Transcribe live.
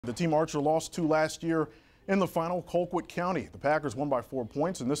The team Archer lost to last year in the final, Colquitt County. The Packers won by 4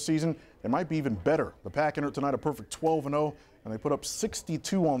 points, and this season they might be even better. The Pack entered tonight a perfect 12-0, and they put up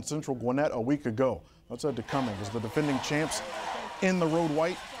 62 on Central Gwinnett a week ago. That's to coming as the defending champs in the road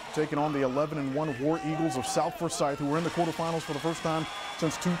white, taking on the 11-1 War Eagles of South Forsyth, who were in the quarterfinals for the first time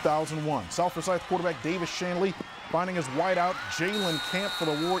since 2001. South Forsyth quarterback Davis Shanley finding his wideout Jalen Camp for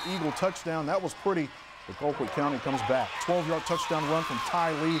the War Eagle touchdown. That was pretty. The Colquitt County comes back. 12-yard touchdown run from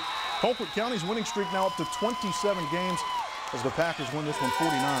Ty Lee. Colquitt County's winning streak now up to 27 games as the Packers win this one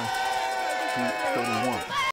 49-31.